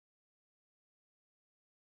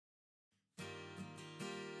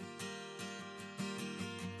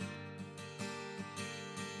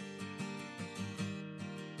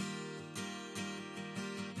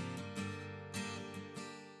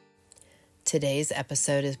Today's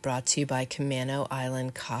episode is brought to you by Camano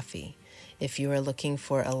Island Coffee. If you are looking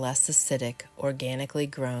for a less acidic, organically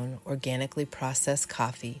grown, organically processed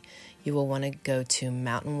coffee, you will want to go to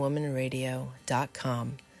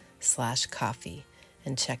mountainwomanradio.com/coffee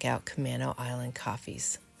and check out Camano Island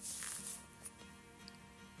Coffees.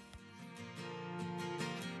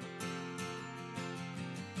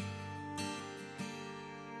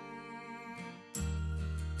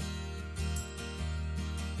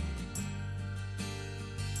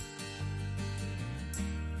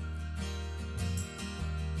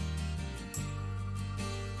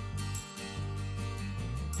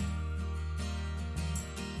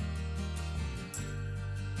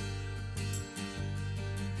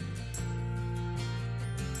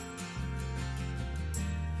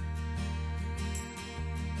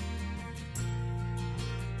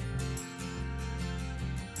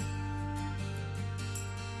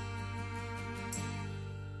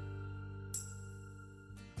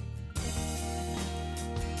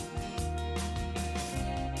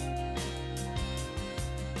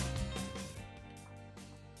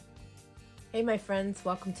 Hey my friends,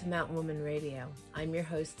 welcome to Mountain Woman Radio. I'm your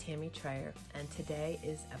host Tammy Trier, and today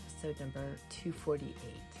is episode number 248.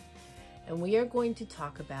 And we are going to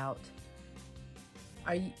talk about,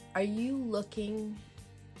 are you looking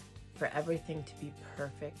for everything to be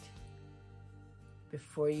perfect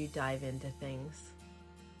before you dive into things?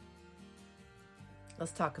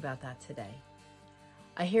 Let's talk about that today.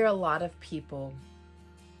 I hear a lot of people,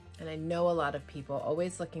 and I know a lot of people,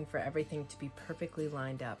 always looking for everything to be perfectly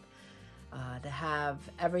lined up. To have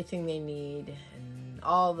everything they need and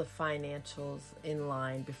all the financials in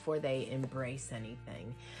line before they embrace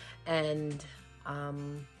anything. And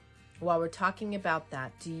while we're talking about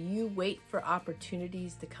that, do you wait for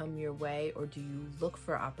opportunities to come your way, or do you look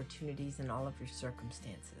for opportunities in all of your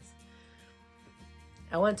circumstances?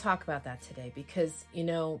 I want to talk about that today because, you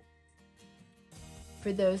know,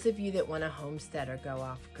 for those of you that want to homestead or go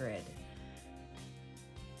off grid,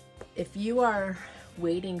 if you are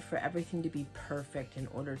waiting for everything to be perfect in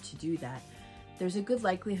order to do that, there's a good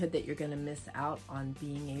likelihood that you're going to miss out on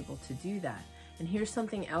being able to do that. And here's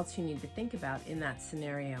something else you need to think about in that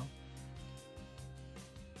scenario.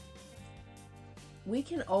 We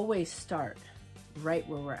can always start right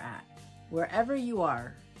where we're at, wherever you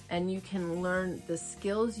are, and you can learn the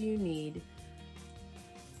skills you need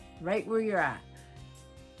right where you're at.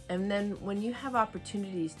 And then when you have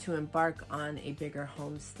opportunities to embark on a bigger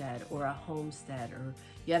homestead or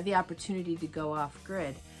you have the opportunity to go off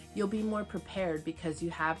grid, you'll be more prepared because you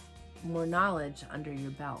have more knowledge under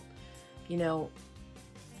your belt. You know,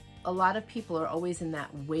 a lot of people are always in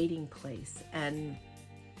that waiting place, and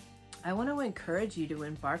I want to encourage you to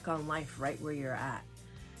embark on life right where you're at.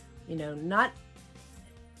 You know,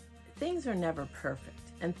 things are never perfect,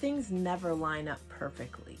 and things never line up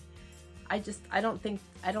perfectly. I don't think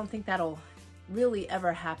that'll really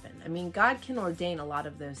ever happen. I mean, God can ordain a lot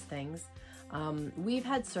of those things. We've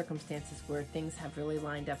had circumstances where things have really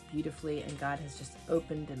lined up beautifully, and God has just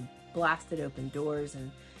opened and blasted open doors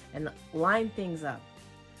and lined things up.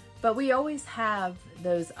 But we always have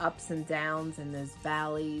those ups and downs and those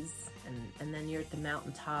valleys, and then you're at the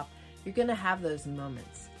mountaintop. You're going to have those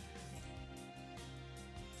moments.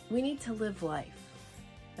 We need to live life.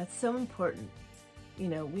 That's so important. You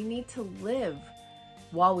know, we need to live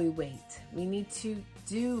while we wait. We need to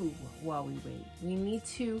do while we wait. We need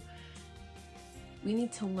to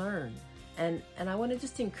learn. And I want to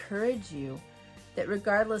just encourage you that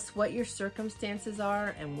regardless what your circumstances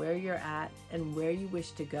are and where you're at and where you wish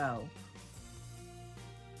to go,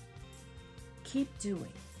 keep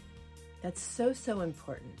doing. That's so, so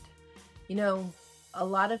important. You know, a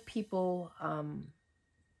lot of people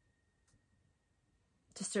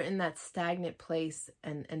just are in that stagnant place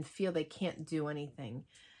and feel they can't do anything,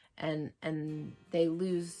 and they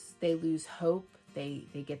lose hope. They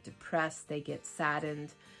get depressed, they get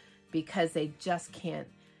saddened because they just can't,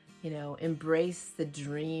 you know, embrace the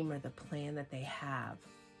dream or the plan that they have.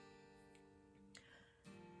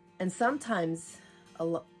 And sometimes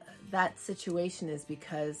that situation is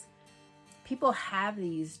because people have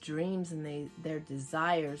these dreams and their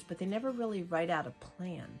desires, but they never really write out a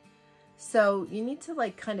plan. So you need to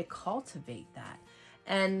kind of cultivate that.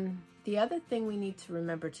 And the other thing we need to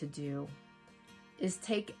remember to do is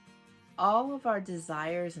take all of our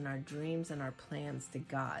desires and our dreams and our plans to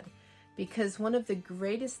God. Because one of the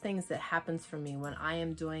greatest things that happens for me when I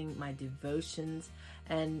am doing my devotions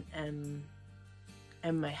and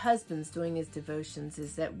my husband's doing his devotions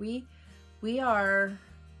is that we are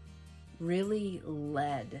really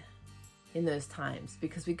led in those times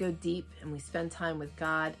because we go deep and we spend time with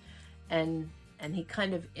God. And he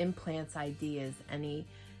kind of implants ideas, and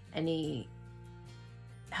he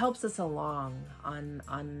helps us along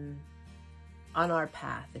on our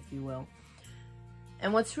path, if you will.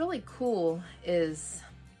 And what's really cool is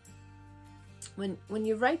when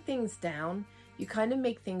you write things down, you kind of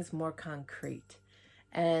make things more concrete.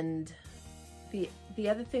 And the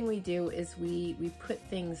other thing we do is we put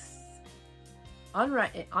things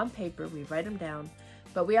on paper, we write them down,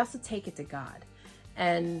 but we also take it to God.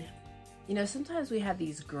 And sometimes we have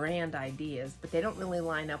these grand ideas, but they don't really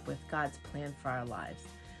line up with God's plan for our lives.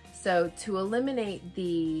 So to eliminate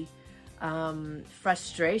the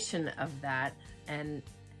frustration of that, and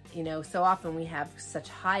so often we have such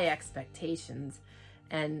high expectations,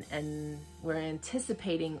 and we're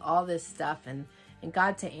anticipating all this stuff, and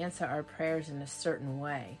God to answer our prayers in a certain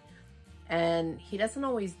way. And he doesn't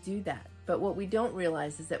always do that. But what we don't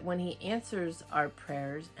realize is that when he answers our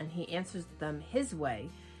prayers and he answers them his way,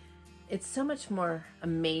 it's so much more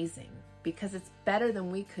amazing, because it's better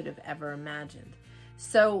than we could have ever imagined.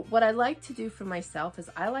 So what I like to do for myself is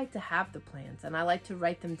I like to have the plans, and I like to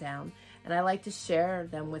write them down, and I like to share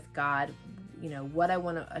them with God, what I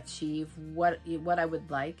want to achieve, what I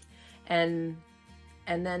would like, and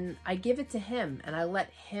then I give it to him, and I let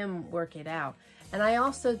him work it out. And I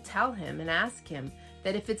also tell him and ask him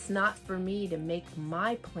that if it's not for me to make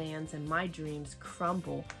my plans and my dreams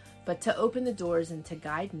crumble, but to open the doors and to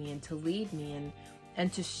guide me and to lead me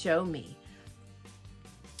and to show me.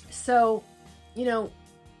 So,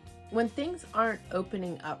 when things aren't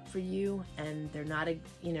opening up for you, and they're not,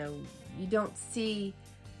 you don't see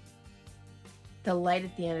the light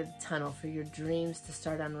at the end of the tunnel for your dreams to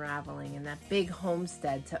start unraveling, and that big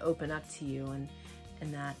homestead to open up to you,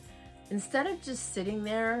 and that, instead of just sitting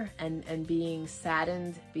there and being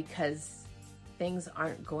saddened because things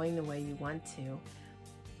aren't going the way you want to,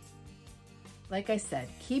 like I said,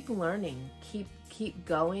 keep learning, keep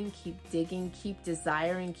going, keep digging, keep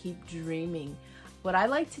desiring, keep dreaming. What I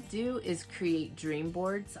like to do is create dream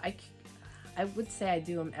boards. I would say I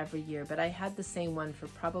do them every year, but I had the same one for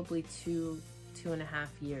probably 2.5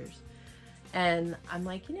 years. And I'm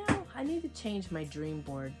like, I need to change my dream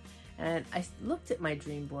board. And I looked at my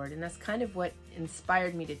dream board, and that's kind of what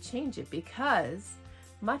inspired me to change it, because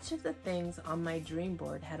much of the things on my dream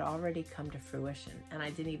board had already come to fruition, and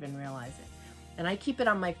I didn't even realize it. And I keep it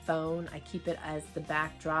on my phone. I keep it as the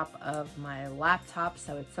backdrop of my laptop,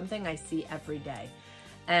 so it's something I see every day.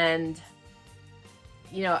 And,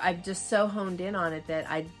 I've just so honed in on it that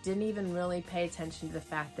I didn't even really pay attention to the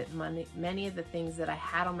fact that many of the things that I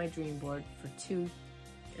had on my dream board for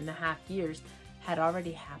 2.5 years had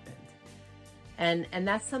already happened. And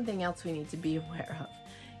that's something else we need to be aware of.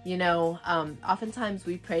 Oftentimes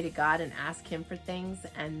we pray to God and ask him for things,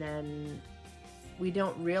 and then we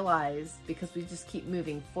don't realize, because we just keep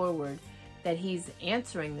moving forward, that he's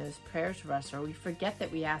answering those prayers for us, or we forget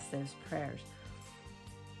that we asked those prayers.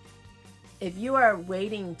 If you are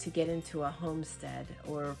waiting to get into a homestead,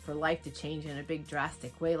 or for life to change in a big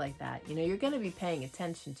drastic way like that, you're going to be paying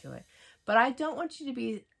attention to it. But I don't want you to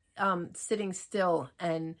be sitting still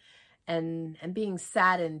and being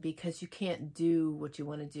saddened because you can't do what you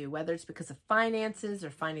want to do, whether it's because of finances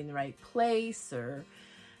or finding the right place or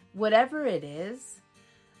whatever it is.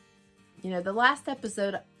 The last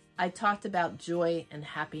episode I talked about joy and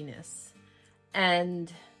happiness,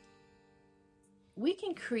 and we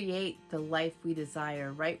can create the life we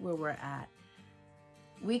desire right where we're at.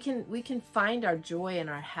 We can find our joy and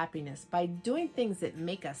our happiness by doing things that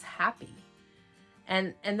make us happy.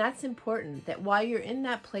 And that's important, that while you're in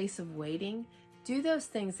that place of waiting, do those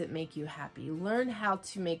things that make you happy. Learn how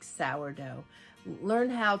to make sourdough. Learn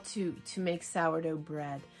how to make sourdough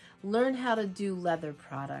bread. Learn how to do leather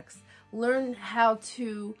products. Learn how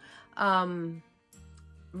to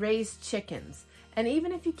raise chickens. And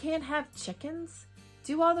even if you can't have chickens,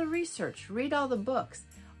 do all the research, read all the books.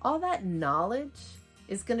 All that knowledge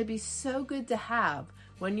is going to be so good to have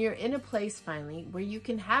when you're in a place finally where you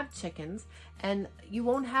can have chickens, and you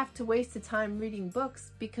won't have to waste the time reading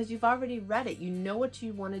books because you've already read it. You know what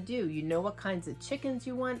you want to do. You know what kinds of chickens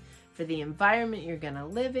you want for the environment you're going to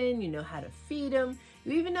live in. You know how to feed them.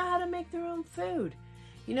 You even know how to make their own food.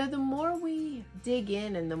 The more we dig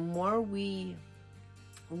in and the more we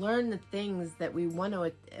learn the things that we want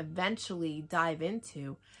to eventually dive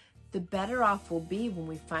into, the better off we'll be when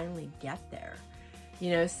we finally get there.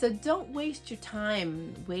 So don't waste your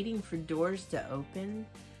time waiting for doors to open.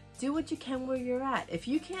 Do what you can where you're at. If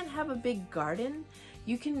you can't have a big garden,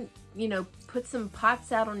 You can, put some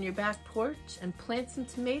pots out on your back porch and plant some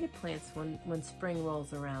tomato plants when spring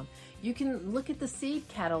rolls around. You can look at the seed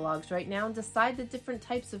catalogs right now and decide the different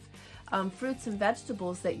types of fruits and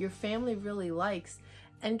vegetables that your family really likes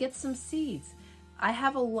and get some seeds. I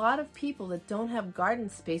have a lot of people that don't have garden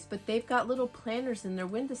space, but they've got little planters in their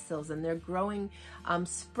windowsills, and they're growing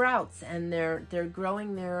sprouts, and they're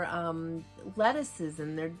growing their lettuces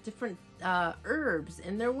and their different herbs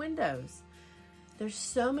in their windows. There's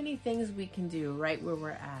so many things we can do right where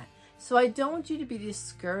we're at. So I don't want you to be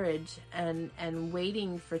discouraged and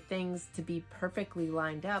waiting for things to be perfectly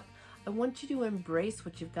lined up. I want you to embrace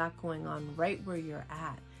what you've got going on right where you're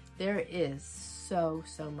at. There is so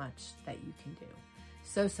much that you can do.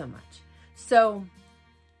 So much. So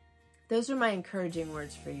those are my encouraging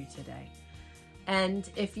words for you today. And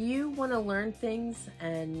if you want to learn things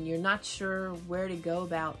and you're not sure where to go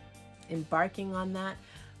about embarking on that,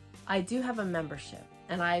 I do have a membership,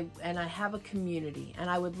 and I have a community, and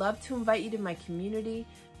I would love to invite you to my community,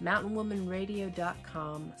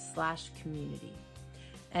 mountainwomanradio.com/community.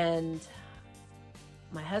 And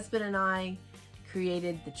my husband and I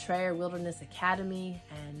created the Trayer Wilderness Academy,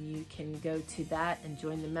 and you can go to that and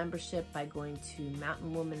join the membership by going to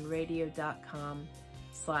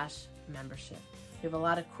mountainwomanradio.com/membership. We have a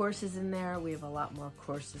lot of courses in there. We have a lot more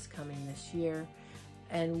courses coming this year,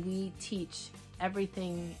 and we teach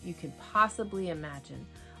everything you could possibly imagine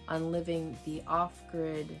on living the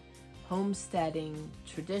off-grid, homesteading,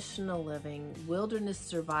 traditional living, wilderness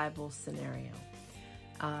survival scenario.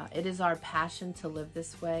 It is our passion to live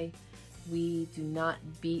this way. We do not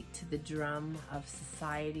beat to the drum of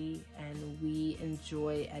society, and we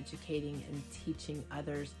enjoy educating and teaching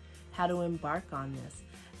others how to embark on this.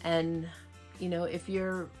 And if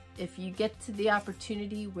you get to the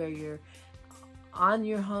opportunity where you're on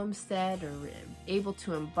your homestead or able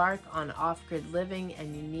to embark on off-grid living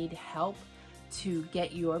and you need help to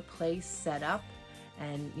get your place set up,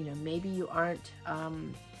 and maybe you aren't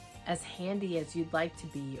as handy as you'd like to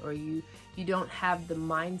be, or you don't have the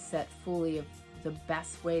mindset fully of the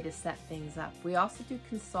best way to set things up. We also do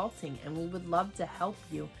consulting, and we would love to help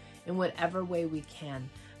you in whatever way we can.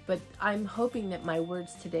 But I'm hoping that my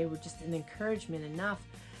words today were just an encouragement enough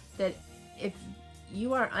that if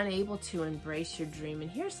you are unable to embrace your dream, and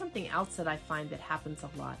here's something else that I find that happens a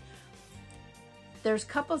lot. There's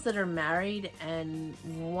couples that are married, and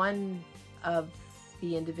one of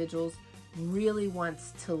the individuals really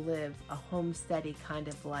wants to live a homesteady kind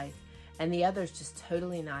of life, and the other's just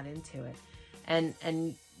totally not into it. And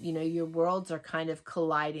your worlds are kind of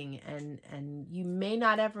colliding, and you may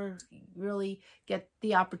not ever really get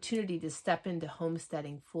the opportunity to step into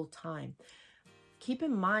homesteading full time. Keep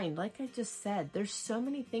in mind, like I just said, there's so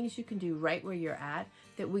many things you can do right where you're at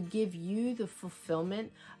that would give you the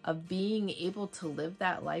fulfillment of being able to live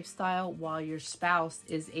that lifestyle while your spouse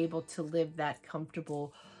is able to live that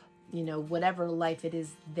comfortable, whatever life it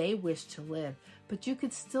is they wish to live. But you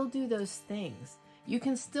could still do those things. You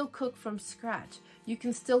can still cook from scratch. You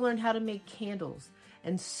can still learn how to make candles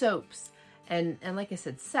and soaps and like I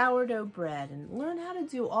said, sourdough bread, and learn how to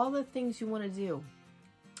do all the things you want to do.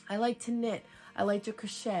 I like to knit. I like to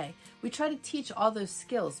crochet. We try to teach all those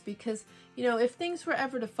skills because, if things were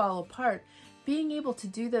ever to fall apart, being able to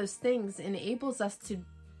do those things enables us to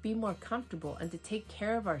be more comfortable and to take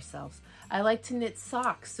care of ourselves. I like to knit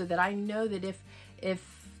socks so that I know that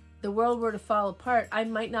if the world were to fall apart, I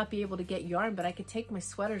might not be able to get yarn, but I could take my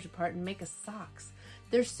sweaters apart and make socks.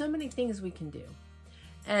 There's so many things we can do.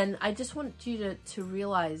 And I just want you to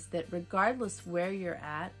realize that regardless where you're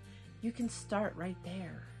at, you can start right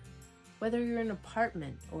there. Whether you're in an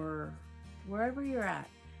apartment or wherever you're at,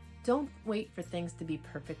 don't wait for things to be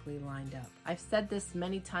perfectly lined up. I've said this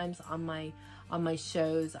many times on my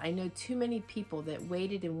shows. I know too many people that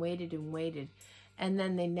waited and waited and waited, and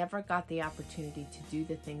then they never got the opportunity to do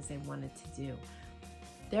the things they wanted to do.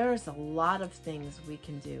 There's a lot of things we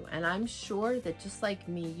can do, and I'm sure that just like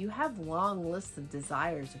me, you have long lists of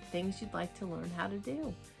desires of things you'd like to learn how to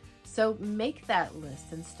do. So make that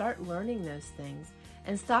list and start learning those things,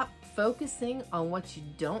 and stop focusing on what you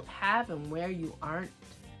don't have and where you aren't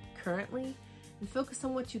currently, and focus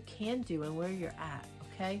on what you can do and where you're at,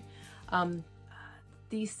 okay?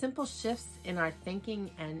 These simple shifts in our thinking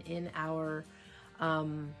and in our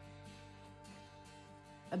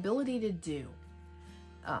ability to do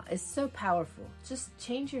is so powerful. Just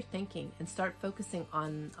change your thinking and start focusing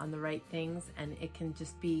on the right things, and it can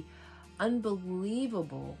just be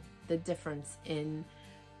unbelievable, the difference in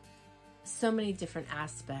so many different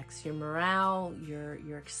aspects. Your morale,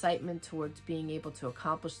 your excitement towards being able to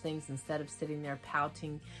accomplish things instead of sitting there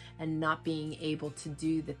pouting and not being able to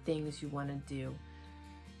do the things you want to do.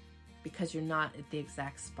 because you're not at the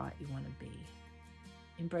exact spot you want to be.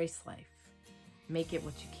 Embrace life. Make it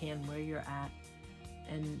what you can where you're at.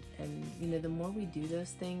 And the more we do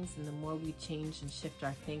those things and the more we change and shift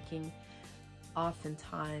our thinking,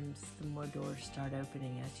 oftentimes the more doors start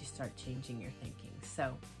opening as you start changing your thinking.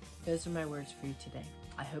 So those are my words for you today.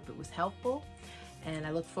 I hope it was helpful, and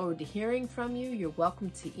I look forward to hearing from you. You're welcome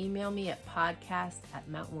to email me at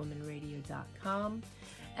podcast@mountainwomanradio.com.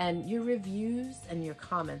 And your reviews and your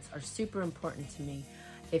comments are super important to me.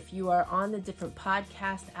 If you are on the different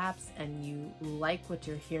podcast apps and you like what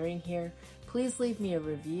you're hearing here, please leave me a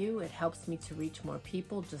review. It helps me to reach more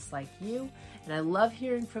people just like you. And I love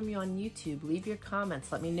hearing from you on YouTube. Leave your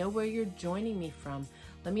comments. Let me know where you're joining me from.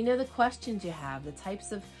 Let me know the questions you have, the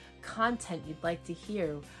types of content you'd like to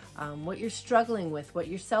hear, what you're struggling with, what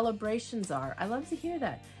your celebrations are. I love to hear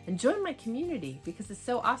that. And join my community because it's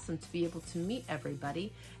so awesome to be able to meet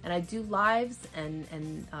everybody. And I do lives and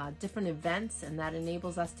different events, and that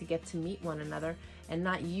enables us to get to meet one another and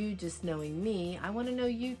not you just knowing me. I want to know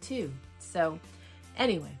you too. So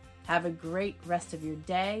anyway, have a great rest of your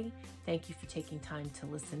day. Thank you for taking time to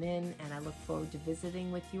listen in, and I look forward to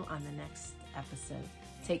visiting with you on the next episode.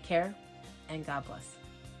 Take care, and God bless.